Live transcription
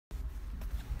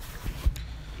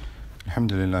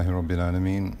الحمد لله رب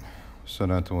العالمين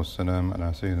والصلاة والسلام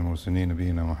على سيد المرسلين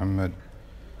نبينا محمد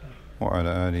وعلى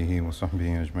آله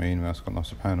وصحبه أجمعين. We ask Allah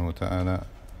subhanahu wa ta'ala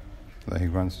that He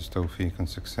grants us tawfiq and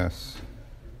success.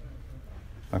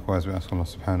 Likewise, we ask Allah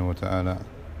subhanahu wa ta'ala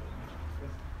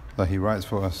that He writes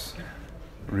for us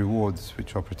rewards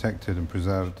which are protected and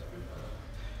preserved,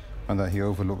 and that He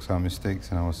overlooks our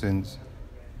mistakes and our sins.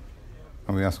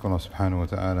 And we ask Allah subhanahu wa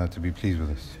ta'ala to be pleased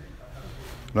with us.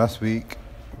 Last week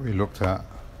we looked at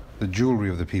the jewelry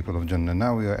of the people of Jannah.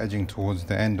 Now we are edging towards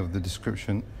the end of the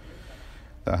description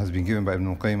that has been given by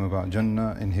al-Qayyim about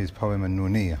Jannah in his poem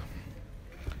An-Nuniyah.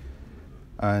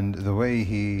 And the way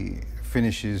he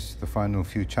finishes the final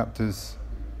few chapters,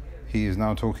 he is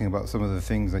now talking about some of the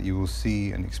things that you will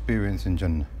see and experience in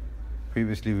Jannah.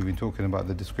 Previously we've been talking about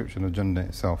the description of Jannah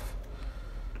itself.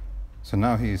 So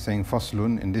now he is saying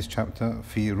Faslun in this chapter,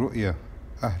 Fi ru'ya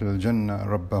Ahlul Jannah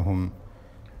Rabbahum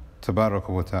Tabaraka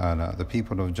wa ta'ala. The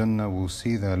people of Jannah will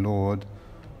see their Lord,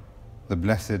 the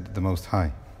Blessed, the Most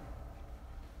High.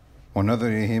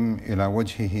 وَنَظَرِهِمْ إِلَى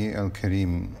وَجْهِهِ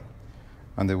الْكَرِيمِ.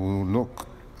 And they will look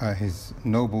at His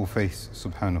noble face,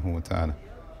 subhanahu wa ta'ala.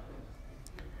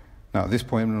 Now at this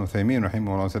point, Ibn al-Qayyim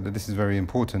rahimahullah said that this is very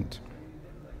important,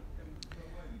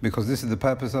 because this is the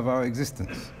purpose of our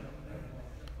existence.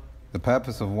 The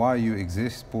purpose of why you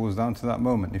exist boils down to that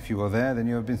moment. If you were there, then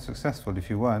you have been successful. If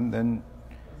you weren't, then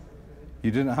you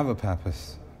didn't have a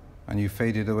purpose and you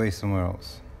faded away somewhere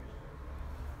else.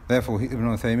 Therefore, Ibn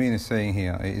al-Qayyim is saying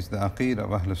here, it is the aqeedah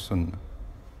of Ahlul Sunnah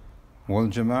wal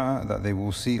Jama'ah that they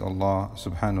will see Allah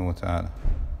subhanahu wa ta'ala.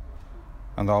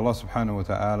 And Allah subhanahu wa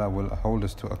ta'ala will hold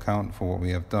us to account for what we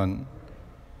have done.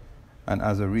 And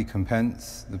as a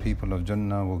recompense, the people of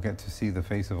Jannah will get to see the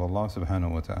face of Allah subhanahu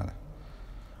wa ta'ala.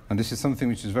 And this is something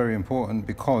which is very important,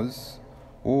 because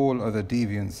all other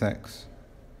deviant sects,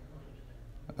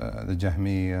 the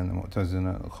Jahmiyyah and the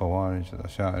Mu'tazila, the Khawarij, the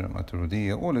Ash'ari, the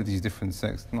Maturidiyya, all of these different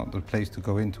sects, not the place to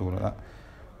go into all of that,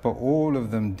 but all of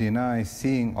them deny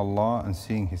seeing Allah and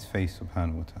seeing His face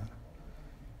subhanahu wa ta'ala.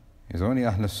 It's only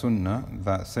Ahl Sunnah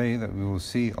that say that we will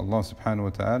see Allah subhanahu wa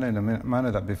ta'ala in a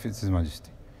manner that befits His Majesty.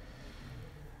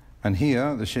 And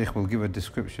here the Shaykh will give a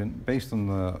description based on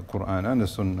the Quran and the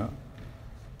Sunnah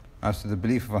as to the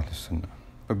belief of Ahl Sunnah.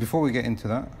 But before we get into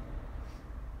that,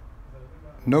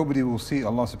 nobody will see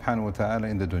Allah subhanahu wa ta'ala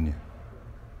in the dunya.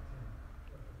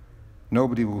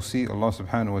 Nobody will see Allah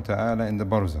subhanahu wa ta'ala in the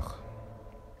barzakh.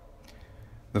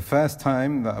 The first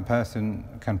time that a person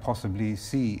can possibly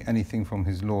see anything from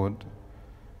his Lord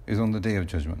is on the Day of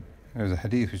Judgment. There's a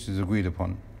hadith which is agreed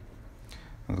upon.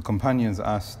 And the companions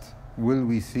asked, will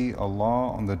we see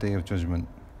Allah on the Day of Judgment?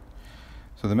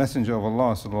 So the Messenger of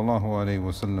Allah sallallahu alayhi wa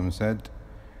sallam said,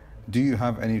 do you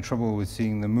have any trouble with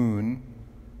seeing the moon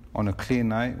on a clear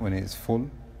night when it's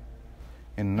full?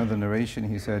 In another narration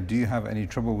he said, do you have any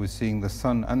trouble with seeing the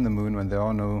sun and the moon when there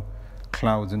are no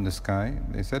clouds in the sky?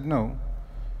 They said no.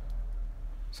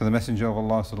 So the Messenger of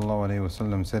Allah sallallahu alayhi wa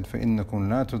sallam said, فَإِنَّكُمْ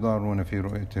لَا تُضَارُونَ فِي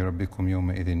رُؤْيَةِ رَبِّكُمْ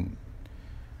يَوْمَئِذٍ.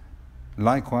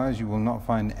 Likewise, you will not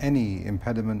find any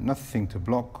impediment, nothing to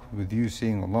block with you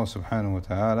seeing Allah subhanahu wa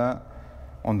ta'ala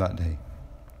on that day.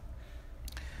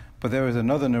 But there is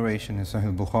another narration in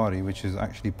Sahih Bukhari, which is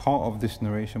actually part of this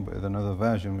narration, but with another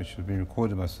version which has been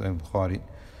recorded by Sahih Bukhari,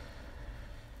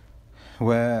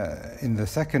 where in the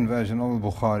second version of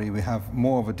Bukhari we have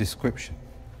more of a description.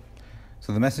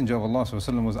 So the Messenger of Allah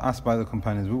was asked by the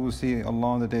companions, we will see Allah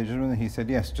on the Day of Judgment? And he said,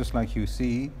 yes, just like you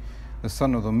see the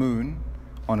sun or the moon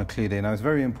on a clear day. Now it's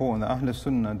very important that Ahl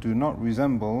Sunnah do not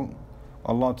resemble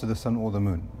Allah to the sun or the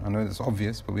moon. I know that's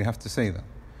obvious, but we have to say that.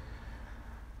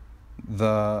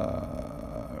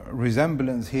 The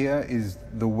resemblance here is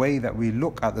the way that we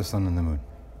look at the sun and the moon.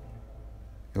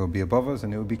 It will be above us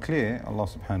and it will be clear, Allah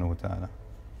subhanahu wa ta'ala.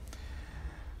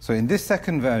 So in this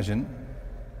second version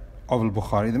of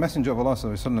al-Bukhari, the Messenger of Allah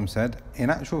sallallahu alaihi wasallam said, in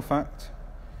actual fact,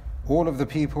 all of the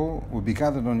people will be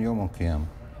gathered on Yawm al-Qiyamah.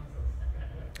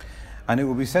 And it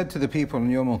will be said to the people on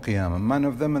Yawm al-Qiyamah, man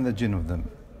of them and the jinn of them,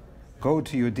 go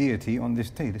to your deity on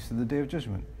this day. This is the Day of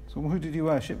Judgment. So who did you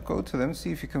worship? Go to them,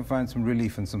 see if you can find some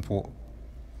relief and support.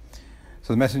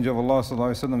 So the Messenger of Allah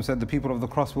ﷺ said the people of the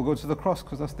cross will go to the cross,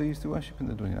 because that's what they used to worship in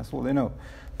the dunya. That's all they know.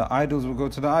 The idols will go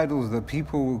to the idols. The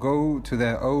people will go to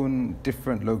their own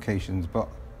different locations. But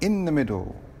in the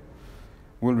middle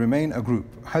will remain a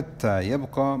group. حَتَّى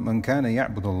يَبْقَى مَنْ كَانَ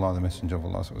يَعْبُدُ اللَّهِ, the Messenger of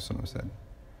Allah ﷺ said.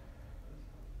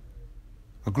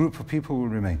 A group of people will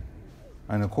remain.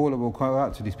 And a caller will call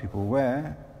out to these people,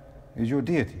 where is your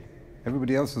deity?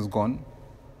 Everybody else has gone.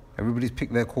 Everybody's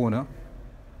picked their corner.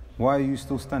 Why are you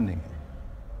still standing here?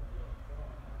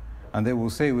 And they will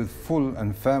say with full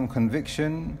and firm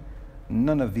conviction,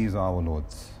 None of these are our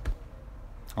Lords.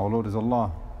 Our Lord is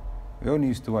Allah. We only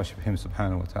used to worship Him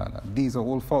subhanahu wa ta'ala. These are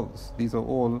all false. These are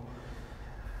all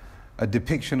a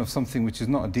depiction of something which is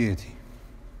not a deity.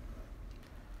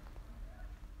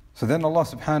 So then Allah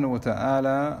subhanahu wa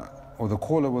ta'ala, or the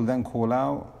caller will then call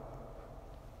out,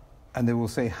 and they will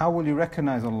say, how will you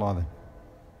recognize Allah then?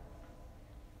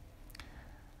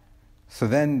 So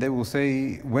then they will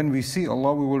say, when we see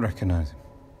Allah, we will recognize Him.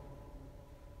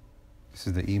 This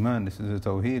is the Iman, this is the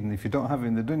Tawheed, and if you don't have it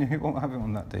in the dunya, you won't have it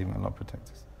on that day. May Allah protect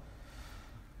us.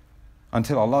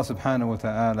 Until Allah subhanahu wa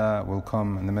ta'ala will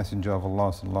come, and the Messenger of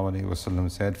Allah sallallahu alayhi wa sallam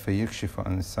said, فَيَكْشِفُ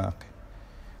عَنِ السَّاقِ.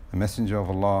 The Messenger of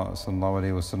Allah sallallahu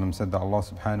alayhi wa sallam said that Allah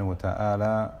subhanahu wa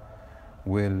ta'ala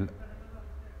will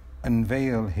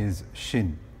unveil His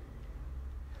shin.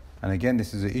 And again,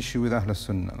 this is an issue with Ahlul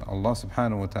Sunnah. Allah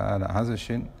subhanahu wa ta'ala has a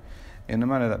shin in a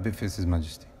manner that befits His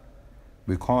Majesty.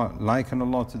 We can't liken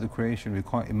Allah to the creation. We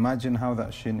can't imagine how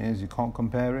that shin is. You can't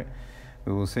compare it.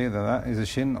 We will say that that is a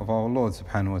shin of our Lord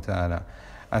subhanahu wa ta'ala.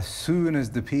 As soon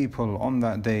as the people on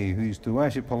that day who used to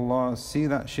worship Allah see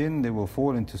that shin, they will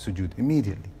fall into sujood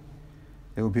immediately.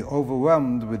 They will be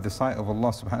overwhelmed with the sight of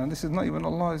Allah subhanahu wa ta'ala. This is not even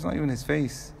Allah, it's not even His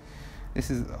face. This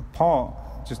is a part,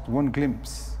 just one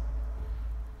glimpse.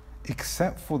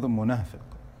 Except for the munafiq.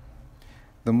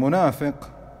 The munafiq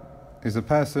is a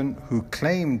person who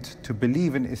claimed to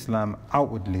believe in Islam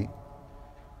outwardly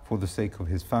for the sake of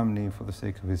his family, for the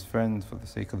sake of his friends, for the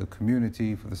sake of the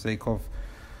community, for the sake of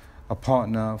a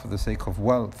partner, for the sake of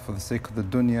wealth, for the sake of the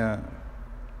dunya.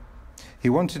 He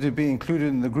wanted to be included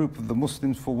in the group of the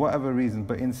Muslims for whatever reason,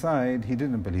 but inside he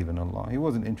didn't believe in Allah. He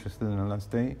wasn't interested in the last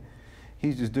day.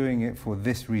 He's just doing it for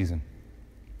this reason.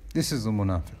 This is the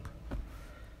munafiq.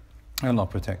 Allah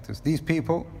protect us. These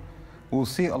people will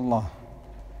see Allah.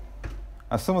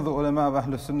 As some of the ulama of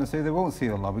Ahlul Sunnah say, they won't see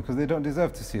Allah because they don't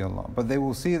deserve to see Allah. But they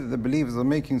will see that the believers are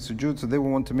making sujood, so they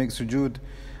will want to make sujood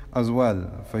as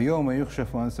well. فَيَوْمَ يُخْشَفُ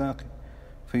عَنْ سَاقٍ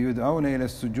فَيُدْعَوْنَ إِلَى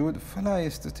السُّجُودِ فَلَا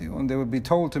يَسْتَطِيعُونَ. They will be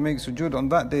told to make sujood. On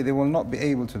that day, they will not be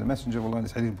able to. The Messenger of Allah in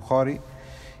this Hadith Bukhari,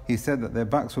 he said that their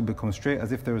backs will become straight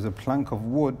as if there is a plank of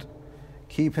wood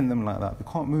keeping them like that. They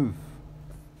can't move.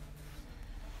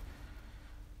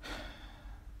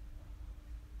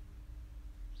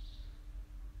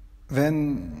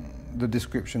 Then the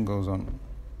description goes on.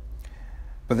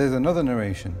 But there's another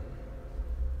narration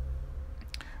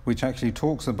which actually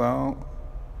talks about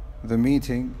the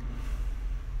meeting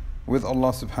with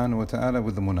Allah subhanahu wa ta'ala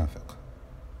with the munafiq.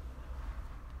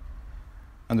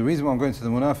 And the reason why I'm going to the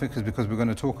munafiq is because we're going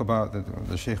to talk about,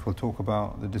 the Shaykh will talk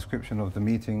about the description of the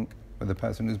meeting with the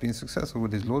person who's been successful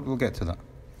with his Lord. We'll get to that.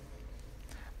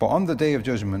 But on the Day of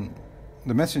Judgment,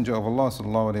 the Messenger of Allah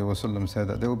sallallahu alayhi wa sallam said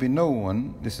that there will be no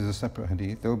one, this is a separate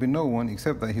hadith, there will be no one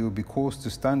except that he will be caused to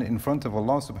stand in front of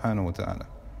Allah subhanahu wa ta'ala.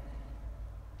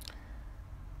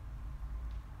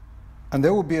 And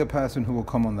there will be a person who will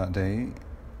come on that day,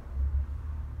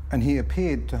 and he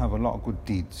appeared to have a lot of good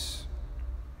deeds.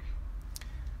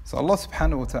 So Allah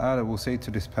subhanahu wa ta'ala will say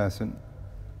to this person,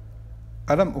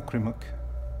 Alam ukrimak?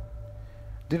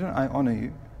 Didn't I honor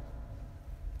you?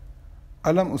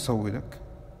 Alam usawwidak?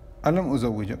 Alam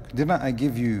uzawijak? Didn't I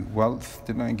give you wealth?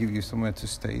 Didn't I give you somewhere to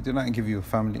stay? Didn't I give you a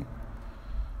family?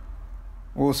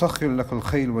 وَأُسَخِّرْ لَكَ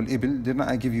الْخَيْلَ وَالْإِبِلِ? Didn't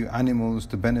I give you animals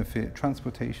to benefit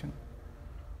transportation?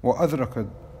 وَأَذْرَكَ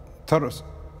تَرْأَسُ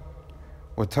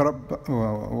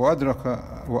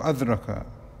وَأَذْرَكَ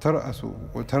تَرْأَسُ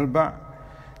وَتَرْبَعُ?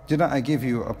 Didn't I give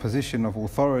you a position of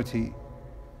authority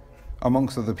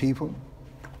amongst other people?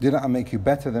 Didn't I make you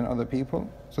better than other people?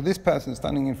 So this person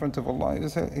standing in front of Allah,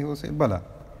 he will say, Bala.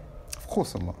 Of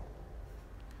course Allah.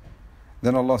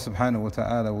 Then Allah subhanahu wa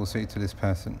ta'ala will say to this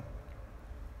person,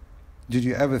 did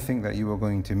you ever think that you were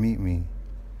going to meet me?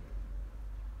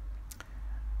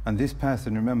 And this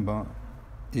person, remember,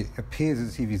 it appears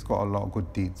as if he's got a lot of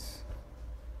good deeds.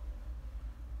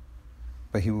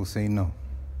 But he will say no.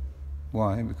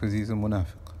 Why? Because he's a munafiq.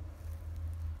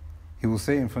 He will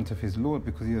say in front of his Lord,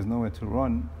 because he has nowhere to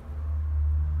run,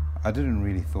 I didn't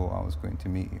really thought I was going to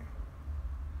meet you.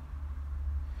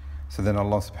 So then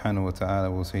Allah subhanahu wa ta'ala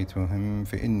will say to him,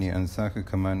 فَإِنِّي أَنْسَاكَ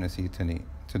كَمَا نَسِيتَنِي.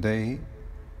 Today,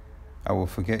 I will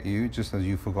forget you just as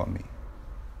you forgot me.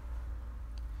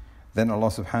 Then Allah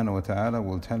subhanahu wa ta'ala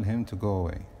will tell him to go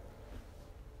away.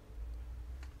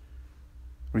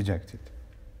 Rejected.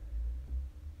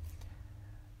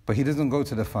 But he doesn't go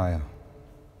to the fire.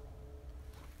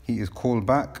 He is called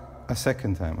back a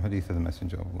second time. Hadith of the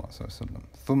Messenger of Allah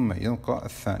ثُمَّ يَلْقَى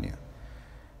الثَّانِيَةِ.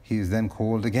 He is then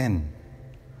called again.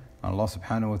 Allah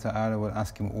subhanahu wa ta'ala will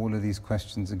ask him all of these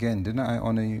questions again. Didn't I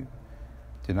honor you?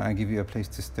 Didn't I give you a place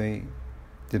to stay?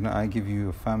 Didn't I give you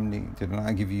a family? Didn't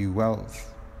I give you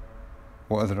wealth?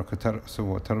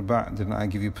 Didn't I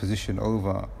give you position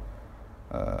over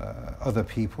other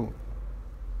people?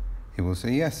 He will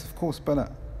say, yes, of course,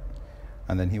 Bala.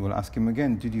 And then he will ask him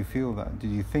again, did you feel that?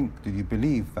 Did you think? Did you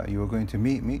believe that you were going to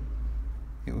meet me?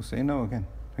 He will say no again.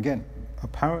 Again,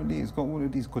 apparently he's got all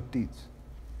of these good deeds.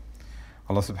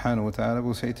 Allah subhanahu wa ta'ala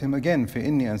will say to him again,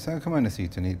 فَإِنِّي أَنْسَاكَ مَا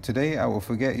نَسِيتَنِي. Today I will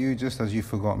forget you just as you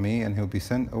forgot me, and he'll be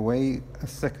sent away a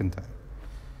second time.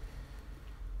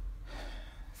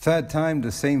 Third time,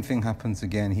 the same thing happens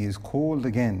again. He is called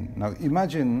again. Now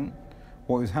imagine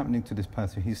what is happening to this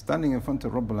person. He's standing in front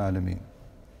of Rabbul Alameen.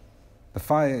 The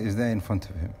fire is there in front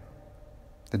of him.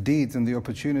 The deeds and the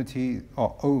opportunity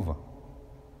are over.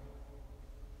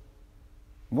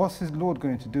 What's his Lord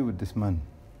going to do with this man?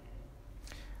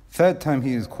 Third time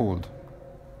he is called.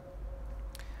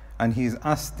 And he is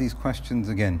asked these questions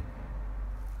again.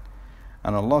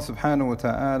 And Allah subhanahu wa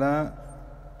ta'ala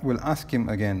will ask him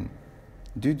again,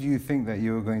 did you think that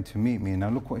you were going to meet me? Now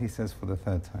look what he says for the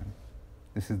third time.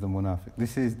 This is the munafiq.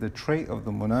 This is the trait of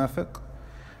the munafiq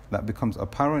that becomes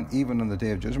apparent even on the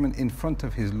Day of Judgment in front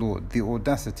of his Lord. The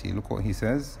audacity, look what he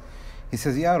says. He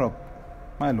says, Ya Rabb,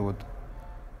 my Lord,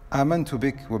 آمنت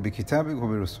بك وبكتابك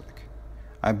وبرسولك.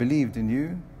 I believed in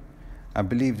you, I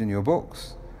believed in your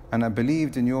books, and I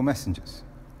believed in your messengers.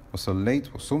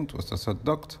 وصليت وصمت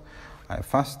وتصدقت. I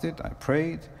fasted, I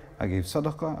prayed, I gave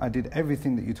sadaqah, I did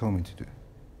everything that you told me to do.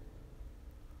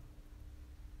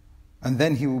 And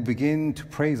then he will begin to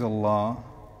praise Allah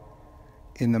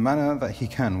in the manner that he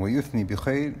can. وَيُثْنِي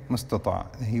بِخَيْرٍ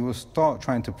مُسْتَطَعَ. He will start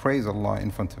trying to praise Allah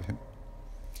in front of him.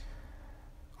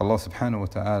 Allah subhanahu wa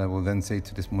ta'ala will then say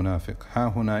to this munafiq,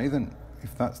 هَا هُنَا إِذَنْ.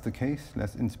 If that's the case,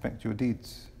 let's inspect your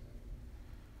deeds.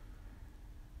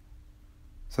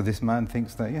 So this man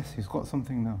thinks that, yes, he's got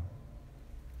something now.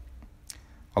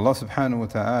 Allah subhanahu wa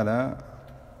ta'ala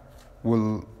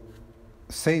will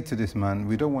say to this man,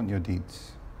 we don't want your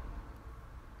deeds.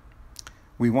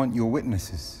 We want your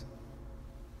witnesses.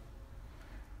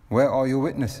 Where are your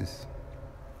witnesses?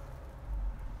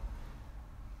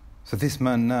 So this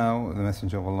man now, the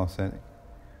Messenger of Allah said,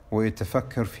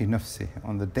 وَيَتَفَكَّرْ فِي نَفْسِهِ.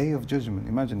 On the Day of Judgment,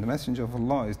 imagine the Messenger of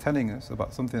Allah is telling us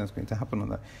about something that's going to happen on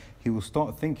that. He will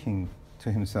start thinking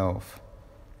to himself,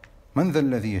 مَنْ ذَا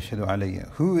الَّذِي يَشْهَدُ عَلَيَّ.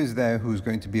 Who is there who's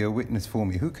going to be a witness for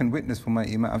me? Who can witness for my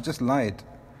iman? I've just lied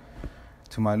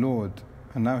to my Lord,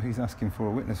 and now he's asking for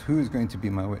a witness. Who is going to be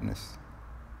my witness?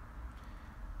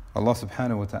 Allah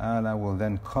subhanahu wa ta'ala will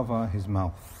then cover his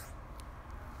mouth.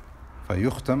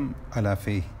 فَيُخْتَمْ عَلَى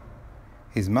فِيهِ.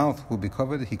 His mouth will be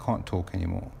covered, he can't talk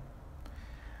anymore.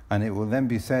 And it will then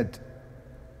be said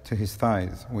to his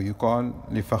thighs,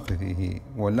 وَيُقَالْ لِفَخِذِهِ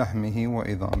وَلَحْمِهِ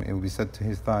وَإِضَامِهِ. It will be said to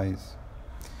his thighs,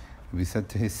 it will be said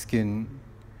to his skin,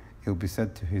 it will be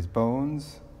said to his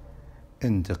bones,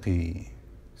 إِنْتَقِي.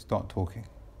 Start talking.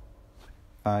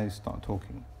 Thighs, start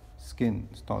talking. Skin,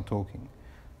 start talking.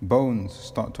 Bones,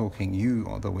 start talking. You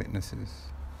are the witnesses.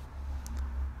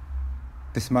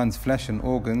 This man's flesh and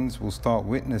organs will start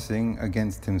witnessing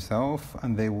against himself,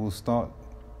 and they will start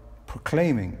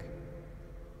proclaiming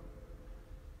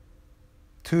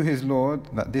to his Lord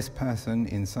that this person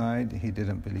inside, he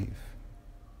didn't believe.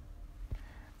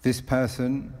 This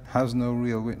person has no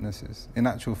real witnesses. In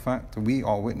actual fact, we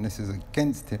are witnesses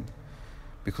against him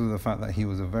because of the fact that he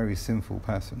was a very sinful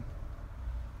person.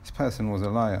 This person was a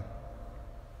liar.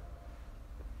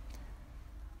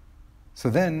 So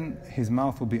then his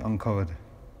mouth will be uncovered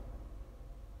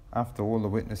after all the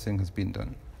witnessing has been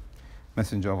done.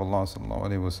 Messenger of Allah sallallahu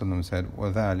alaihi wasallam said,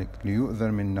 وَذَلِكَ لِيُؤْذَرْ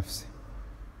مِن نَفْسِهِ.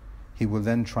 He will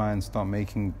then try and start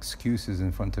making excuses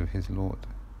in front of his Lord.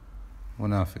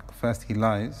 Munafiq. First he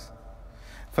lies.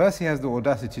 First he has the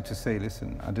audacity to say,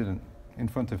 listen, I didn't, in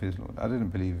front of his Lord, I didn't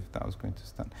believe that I was going to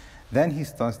stand. Then he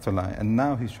starts to lie, and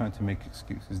now he's trying to make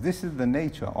excuses. This is the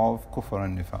nature of kufr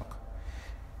and nifaq.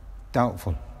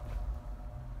 Doubtful.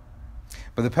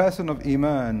 But the person of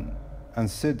iman and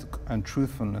sidq and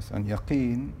truthfulness and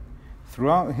yaqeen,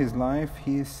 throughout his life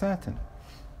he is certain.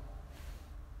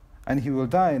 And he will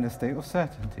die in a state of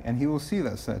certainty, and he will see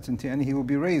that certainty, and he will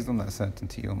be raised on that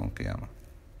certainty yawm al-qiyamah.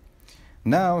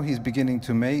 Now he's beginning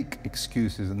to make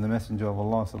excuses, and the Messenger of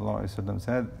Allah sallallahu alaihi wasallam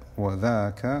said,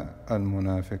 وَذَاكَ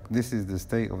الْمُنَافِقِ. This is the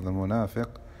state of the munafiq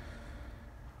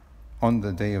on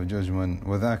the Day of Judgment.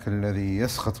 وَذَاكَ الَّذِي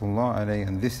يَسْخَطُ اللَّهُ عَلَيْهِ.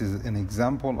 And this is an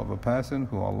example of a person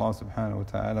who Allah subhanahu wa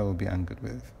ta'ala will be angered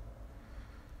with.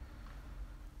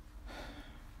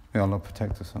 May Allah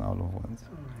protect us and our loved ones.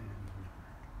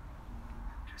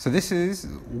 So this is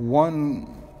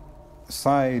one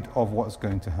side of what's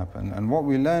going to happen. And what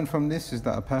we learn from this is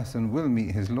that a person will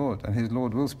meet his Lord, and his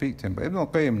Lord will speak to him. But Ibn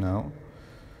al-Qayyim now,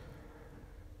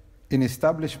 in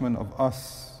establishment of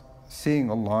us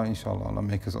seeing Allah, inshallah, Allah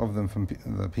make us of them from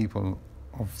the people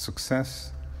of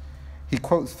success, he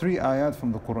quotes 3 ayat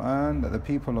from the Quran that the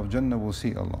people of Jannah will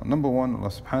see Allah. Number 1, Allah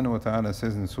subhanahu wa ta'ala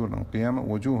says in Surah al-Qayyim,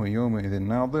 وَجُوهُ يَوْمَئِذٍ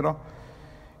نَاظِرَةٌ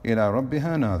إِلَىٰ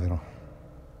رَبِّهَا نَاظِرَةٌ.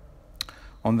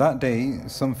 On that day,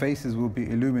 some faces will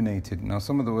be illuminated. Now,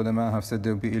 some of the ulama have said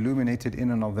they'll be illuminated in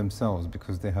and of themselves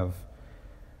because they have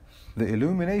the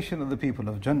illumination of the people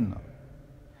of Jannah.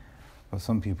 But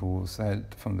some people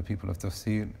said, from the people of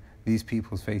Tafsir, these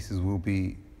people's faces will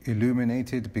be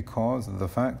illuminated because of the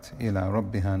fact, إِلَىٰ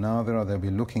رَبِّهَا نَاظِرَةٌ, they'll be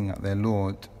looking at their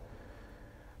Lord,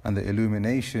 and the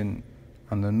illumination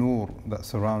and the nur that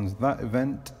surrounds that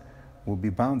event will be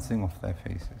bouncing off their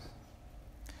faces.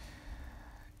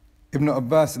 Ibn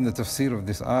Abbas, in the tafsir of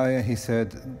this ayah, he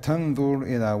said, تَنْظُرْ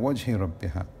إِلَىٰ وَجْهِ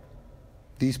رَبِّهَا.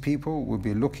 These people will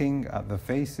be looking at the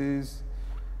faces,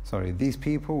 these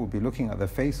people will be looking at the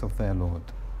face of their Lord.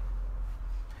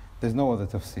 There's no other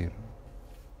tafsir.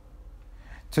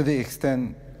 To the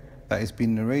extent that it's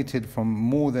been narrated from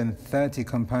more than 30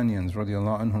 companions,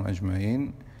 radiallahu anhum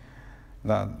ajma'in,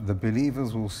 that the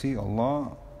believers will see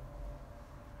Allah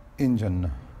in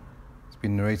Jannah. It's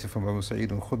been narrated from Abu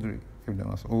Sa'id al-Khudri, Ibn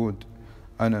Mas'ud,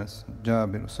 Anas,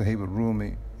 Jabir, Suhaib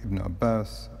al-Rumi, Ibn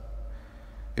Abbas,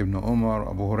 Ibn Umar,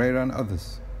 Abu Hurairah, and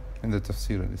others in the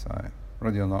tafsir of this ayah,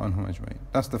 radiallahu anhum ajma'in.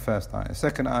 That's the first ayah.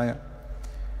 Second ayah,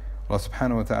 Allah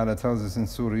subhanahu wa ta'ala tells us in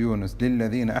Surah Yunus,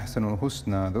 لِلَّذِينَ أَحْسَنُوا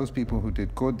الْحُسْنَى. Those people who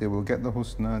did good, they will get the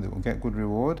husna, they will get good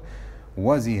reward,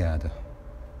 وَزِيَادَةً,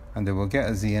 and they will get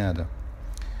a ziyada.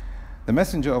 The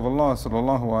Messenger of Allah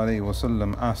sallallahu alayhi wa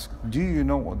sallam asked, do you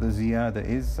know what the ziyada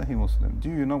is? Sahih Muslim. Do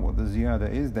you know what the ziyada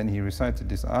is? Then he recited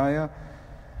this ayah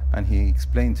and he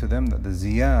explained to them that the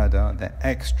ziyada, the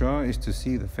extra, is to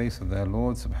see the face of their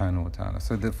Lord subhanahu wa ta'ala.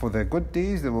 So that for their good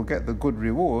deeds, they will get the good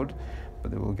reward,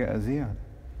 but they will get a ziyada.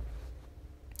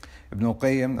 Ibn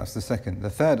al-Qayyim, that's the second. The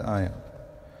third ayah,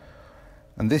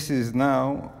 and this is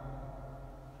now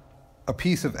a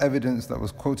piece of evidence that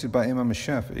was quoted by Imam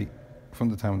al-Shafi'i from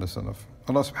the time of the Salaf.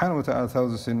 Allah subhanahu wa ta'ala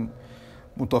tells us in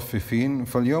مطففين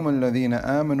فاليوم الذين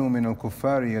آمنوا من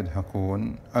الكفار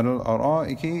يضحكون على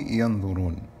الأرائك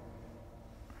ينظرون.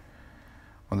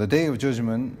 On the day of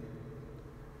judgment,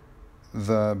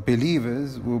 the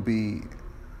believers will be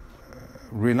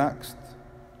relaxed,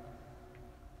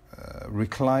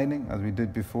 reclining as we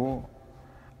did before,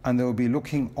 and they will be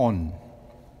looking on.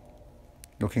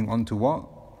 Looking on to what?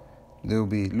 They will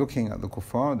be looking at the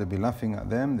kuffar, they'll be laughing at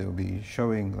them, they will be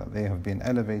showing that they have been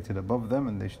elevated above them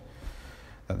and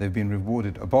that they've been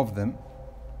rewarded above them.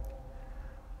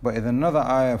 But in another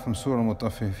ayah from Surah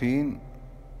Mutaffifin,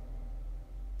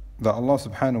 that Allah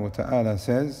subhanahu wa ta'ala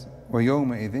says,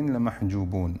 وَيَوْمَئِذٍ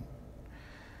لَمَحْجُوبُونَ.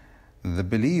 The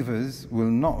believers will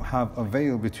not have a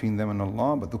veil between them and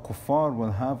Allah, but the kuffar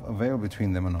will have a veil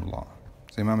between them and Allah.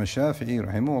 So Imam al-Shafi'i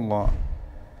rahimahullah,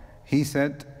 he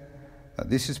said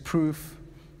that this is proof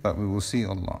that we will see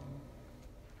Allah.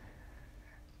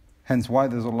 Hence, why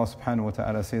does Allah subhanahu wa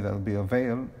ta'ala say that there will be a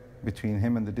veil between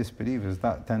him and the disbelievers?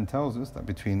 That then tells us that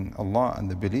between Allah and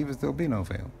the believers there will be no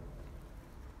veil.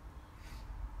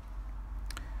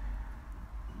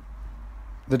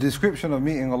 The description of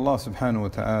meeting Allah subhanahu wa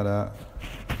ta'ala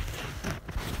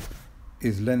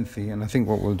is lengthy, and I think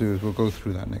what we'll do is we'll go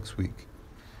through that next week,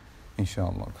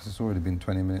 inshallah, because it's already been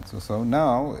 20 minutes or so.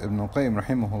 Now, Ibn al-Qayyim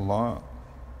rahimahullah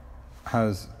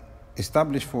has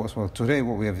established for us, well, today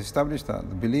what we have established, that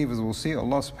the believers will see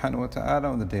Allah subhanahu wa ta'ala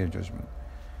on the Day of Judgment.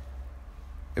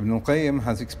 Ibn al-Qayyim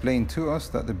has explained to us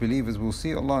that the believers will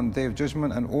see Allah on the Day of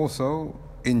Judgment and also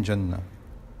in Jannah.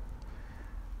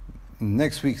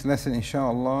 Next week's lesson,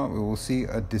 inshallah, we will see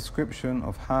a description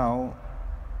of how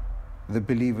the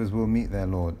believers will meet their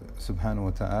Lord subhanahu wa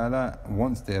ta'ala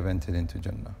once they have entered into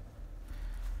Jannah.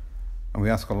 And we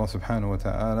ask Allah subhanahu wa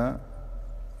ta'ala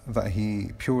that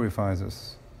He purifies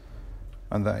us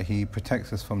and that He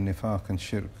protects us from nifaq and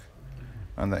shirk,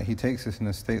 and that He takes us in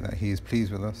a state that He is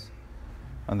pleased with us,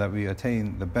 and that we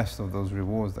attain the best of those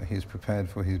rewards that He has prepared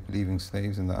for His believing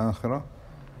slaves in the akhirah.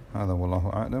 هذا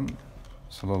والله أعلم.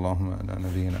 صلى الله على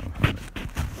نبينا محمد.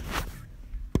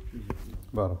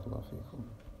 بارك الله فيكم.